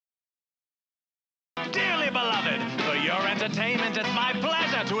entertainment, it's my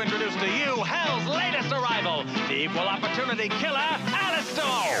pleasure to introduce to you hell's latest arrival, the equal opportunity killer,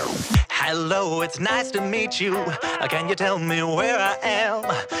 Alastor. Hello, it's nice to meet you. Can you tell me where I am?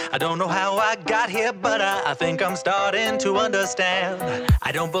 I don't know how I got here, but I think I'm starting to understand.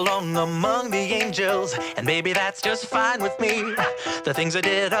 I don't belong among the angels, and maybe that's just fine with me. The things I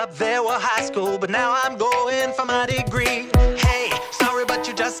did up there were high school, but now I'm going for my degree. Hey, sorry, but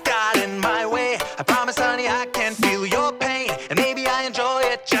you just got in my way. I promise, honey, I can feel your pain, and maybe I enjoy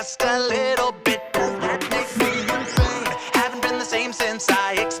it just a little bit. That makes me insane. Haven't been the same since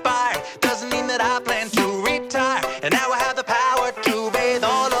I expired. Doesn't mean that I plan to retire, and now I have the power to bathe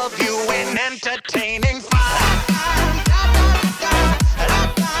all of you in entertaining fire.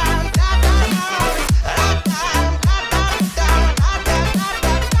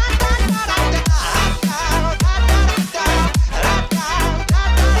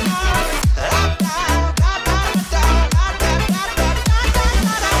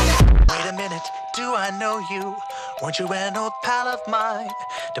 Do I know you? Weren't you an old pal of mine?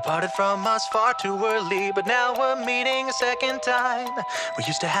 Departed from us far too early, but now we're meeting a second time. We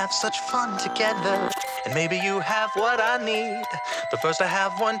used to have such fun together, and maybe you have what I need. But first I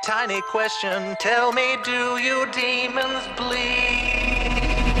have one tiny question. Tell me, do you demons bleed?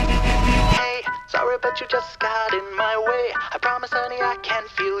 Hey, sorry, but you just got in my way. I promise, honey, I can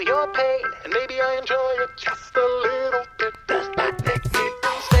feel your pain, and maybe I enjoy it just a little bit. Does that make me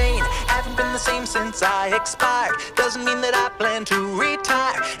insane? Haven't been the same since I expired. Doesn't mean that I plan to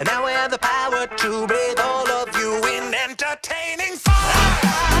retire, and now I have the power to bathe all of you in entertaining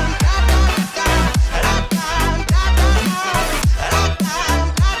fire.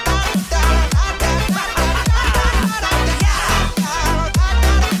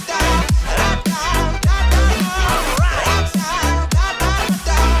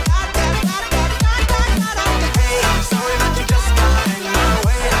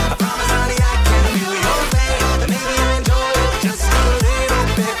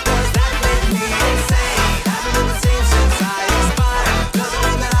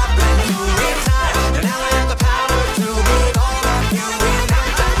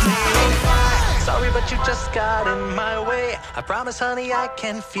 You just got in my way. I promise, honey, I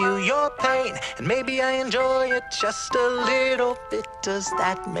can feel your pain, and maybe I enjoy it just a little bit. Does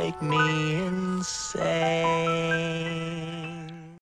that make me insane?